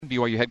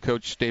BYU head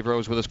coach Dave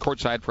Rose with us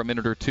courtside for a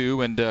minute or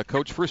two. And,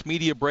 Coach, first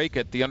media break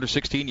at the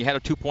under-16. You had a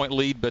 2-point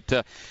lead, but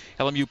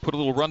LMU put a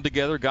little run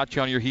together, got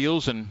you on your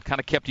heels, and kind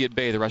of kept you at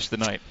bay the rest of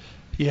the night.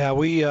 Yeah,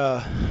 we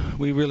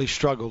really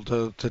struggled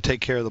to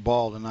take care of the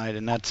ball tonight,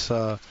 and that's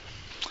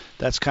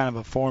kind of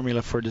a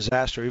formula for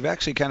disaster. We've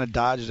actually kind of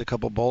dodged a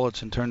couple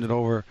bullets and turned it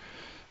over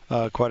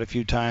quite a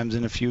few times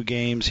in a few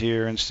games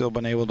here and still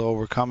been able to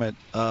overcome it.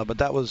 But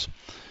that was,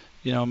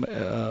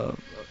 a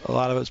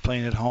lot of it's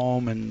playing at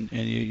home, and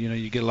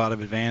you get a lot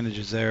of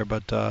advantages there.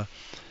 But out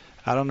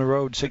on the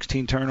road,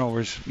 16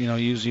 turnovers,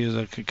 usually is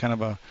a kind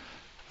of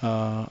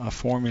a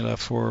formula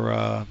for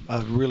a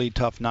really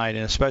tough night,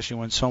 and especially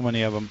when so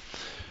many of them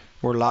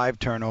were live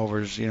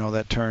turnovers,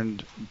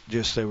 that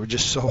they were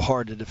just so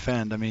hard to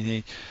defend. I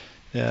mean,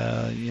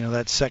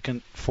 that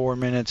second 4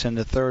 minutes and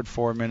the third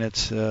 4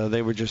 minutes,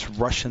 they were just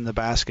rushing the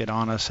basket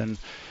on us, and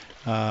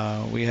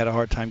we had a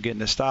hard time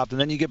getting it stopped.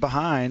 And then you get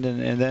behind,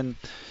 and then,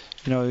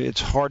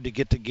 it's hard to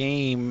get the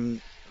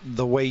game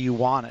the way you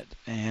want it,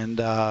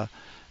 and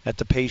at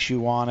the pace you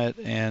want it,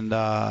 and,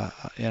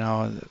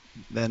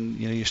 then,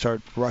 you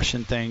start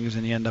rushing things,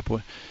 and you end up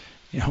with,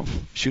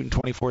 shooting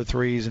 24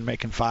 threes and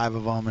making 5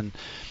 of them, and,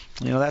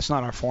 that's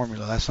not our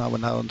formula. That's not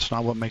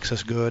what makes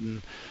us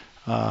good,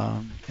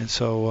 and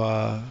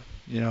so,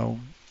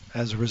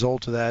 as a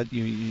result of that,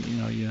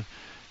 you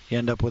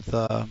end up with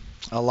a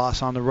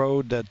loss on the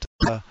road that,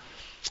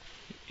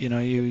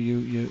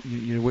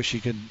 you wish you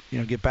could,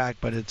 get back,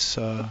 but it's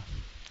hard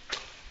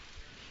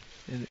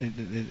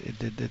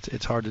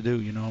to do,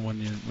 when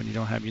you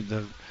don't have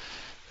the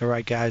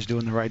right guys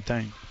doing the right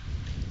thing.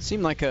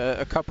 Seemed like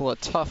a couple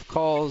of tough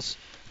calls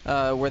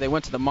where they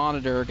went to the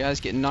monitor, guys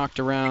getting knocked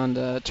around,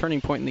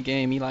 turning point in the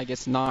game. Eli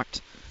gets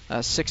knocked.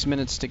 6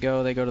 minutes to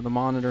go, they go to the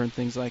monitor and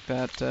things like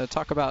that.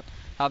 Talk about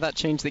how that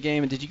changed the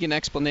game, and did you get an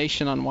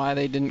explanation on why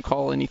they didn't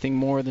call anything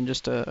more than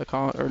just a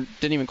call, or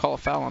didn't even call a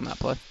foul on that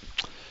play?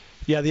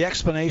 Yeah, the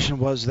explanation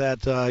was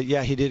that,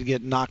 he did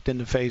get knocked in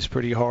the face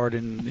pretty hard,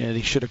 and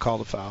he should have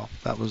called a foul.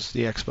 That was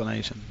the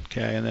explanation.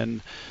 Okay, and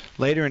then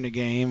later in the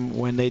game,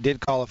 when they did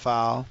call a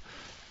foul,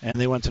 and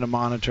they went to the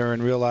monitor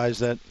and realized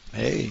that,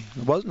 hey,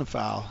 it wasn't a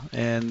foul.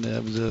 And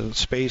it was a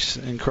space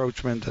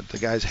encroachment that the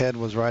guy's head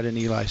was right in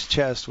Eli's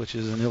chest, which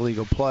is an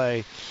illegal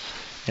play.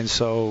 And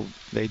so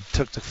they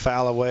took the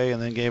foul away and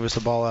then gave us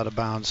the ball out of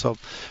bounds. So,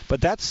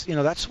 but that's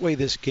the way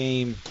this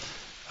game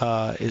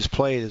is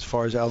played as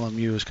far as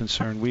LMU is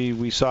concerned.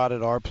 We saw it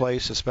at our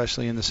place,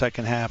 especially in the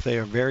second half. They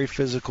are very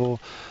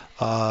physical.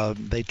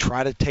 They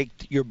try to take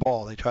your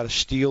ball. They try to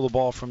steal the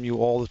ball from you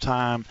all the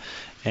time,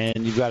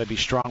 and you've got to be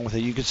strong with it.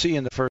 You can see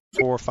in the first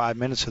 4 or 5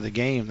 minutes of the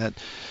game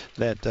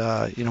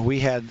that we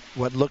had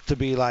what looked to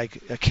be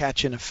like a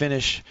catch and a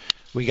finish.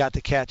 We got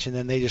the catch, and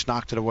then they just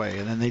knocked it away,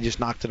 and then they just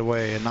knocked it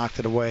away,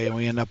 and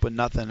we end up with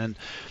nothing. And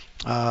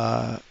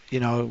I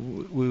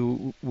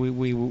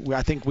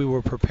think we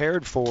were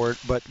prepared for it,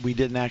 but we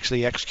didn't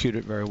actually execute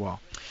it very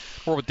well.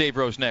 We're with Dave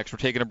Rose next. We're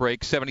taking a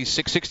break.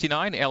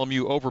 76-69,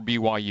 LMU over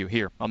BYU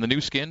here on the new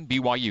skin,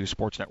 BYU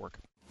Sports Network.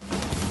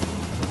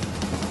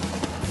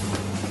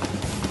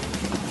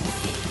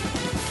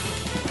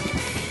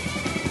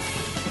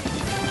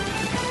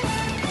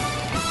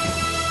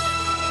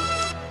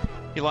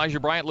 Elijah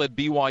Bryant led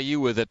BYU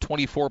with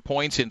 24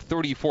 points in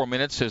 34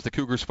 minutes as the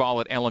Cougars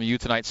fall at LMU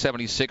tonight,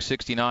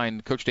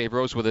 76-69. Coach Dave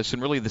Rose with us,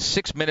 and really the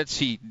 6 minutes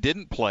he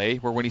didn't play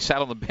were when he sat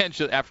on the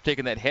bench after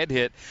taking that head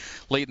hit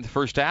late in the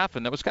first half,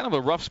 and that was kind of a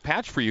rough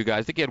patch for you guys.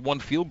 I think he had one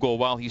field goal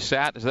while he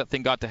sat as that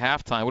thing got to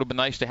halftime. It would have been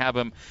nice to have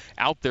him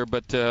out there,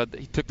 but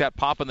he took that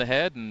pop in the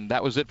head, and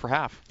that was it for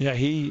half. Yeah,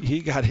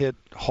 he got hit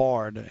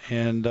hard,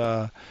 and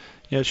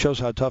it shows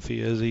how tough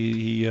he is.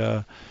 He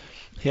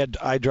had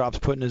eye drops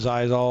put in his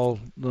eyes all,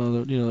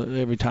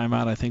 every time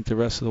out. I think the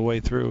rest of the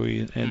way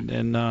through. I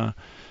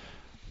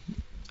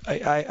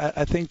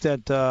think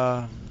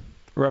that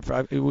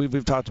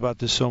we've talked about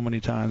this so many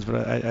times,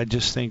 but I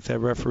just think that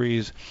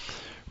refs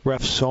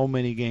so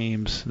many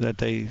games that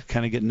they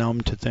kind of get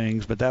numb to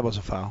things. But that was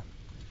a foul.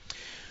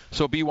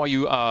 So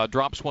BYU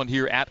drops one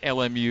here at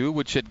LMU,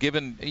 which had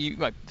given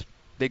you.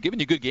 They've given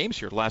you good games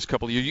here the last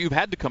couple of years. You've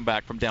had to come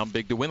back from down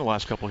big to win the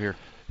last couple here.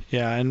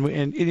 Yeah, and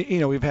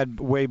we've had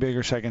way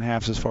bigger second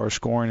halves as far as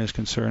scoring is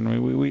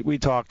concerned. We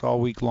talked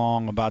all week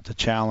long about the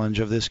challenge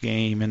of this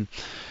game, and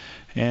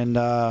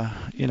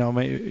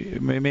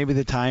maybe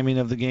the timing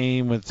of the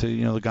game with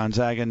the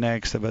Gonzaga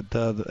next, but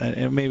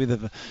and maybe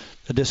the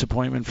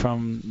disappointment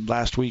from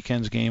last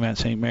weekend's game at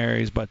St.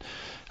 Mary's, but.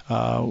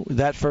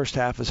 That first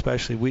half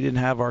especially, we didn't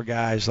have our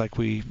guys like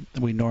we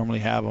normally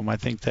have them. I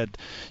think that,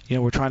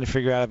 we're trying to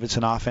figure out if it's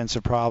an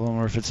offensive problem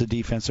or if it's a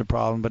defensive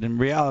problem. But in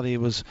reality, it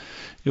was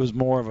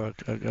more of a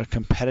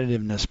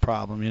competitiveness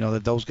problem,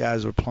 that those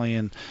guys were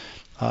playing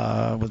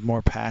with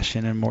more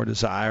passion and more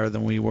desire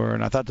than we were.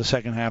 And I thought the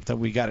second half that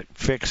we got it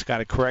fixed,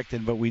 got it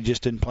corrected, but we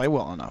just didn't play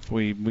well enough.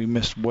 We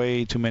missed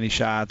way too many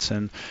shots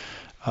and,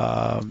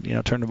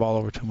 turned the ball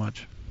over too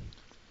much.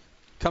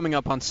 Coming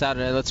up on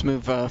Saturday, let's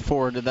move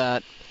forward to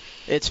that.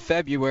 It's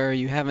February.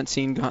 You haven't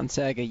seen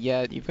Gonzaga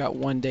yet. You've got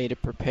 1 day to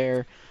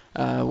prepare.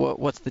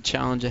 What's the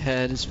challenge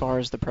ahead as far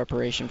as the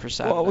preparation for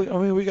Saturday?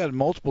 Well, we got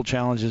multiple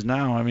challenges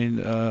now. I mean,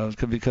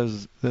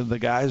 because the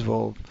guys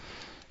will,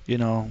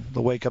 they'll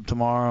wake up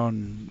tomorrow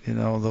and,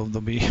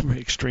 they'll be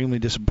extremely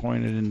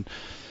disappointed in,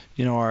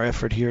 our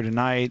effort here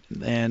tonight.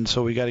 And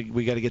so we got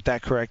to get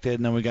that corrected,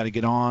 and then we got to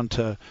get on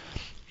to,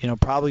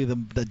 probably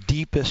the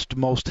deepest,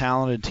 most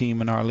talented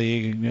team in our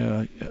league.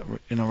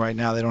 Right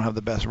now they don't have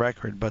the best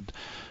record, but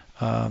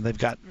they've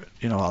got,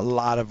 a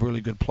lot of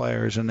really good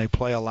players, and they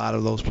play a lot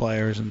of those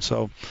players. And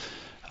so,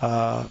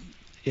 I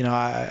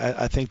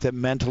think that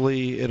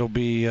mentally it'll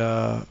be,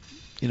 a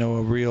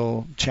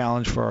real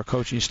challenge for our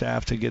coaching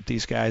staff to get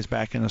these guys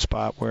back in a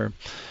spot where,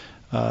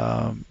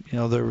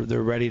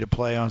 they're ready to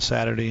play on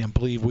Saturday and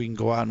believe we can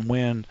go out and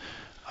win.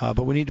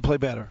 But we need to play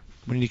better.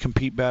 We need to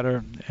compete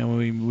better, and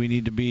we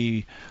need to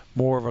be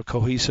more of a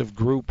cohesive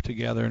group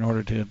together in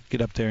order to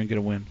get up there and get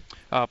a win.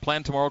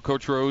 Plan tomorrow,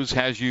 Coach Rose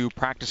has you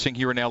practicing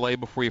here in L.A.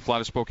 before you fly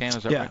to Spokane,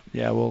 is that right?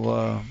 Yeah,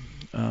 we'll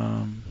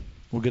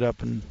get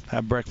up and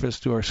have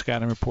breakfast, do our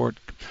scouting report.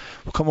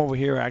 We'll come over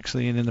here,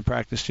 actually, and in the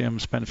practice gym,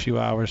 spend a few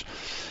hours.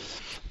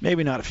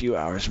 Maybe not a few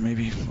hours,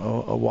 maybe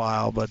a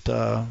while, but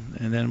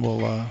and then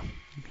we'll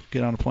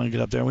get on a plane,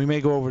 get up there. And we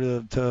may go over to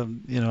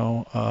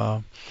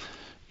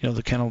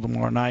the kennel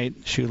tomorrow night,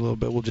 shoot a little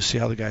bit. We'll just see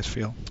how the guys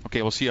feel.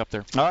 Okay, we'll see you up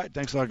there. All right,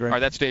 thanks a lot, Greg. All right,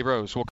 that's Dave Rose.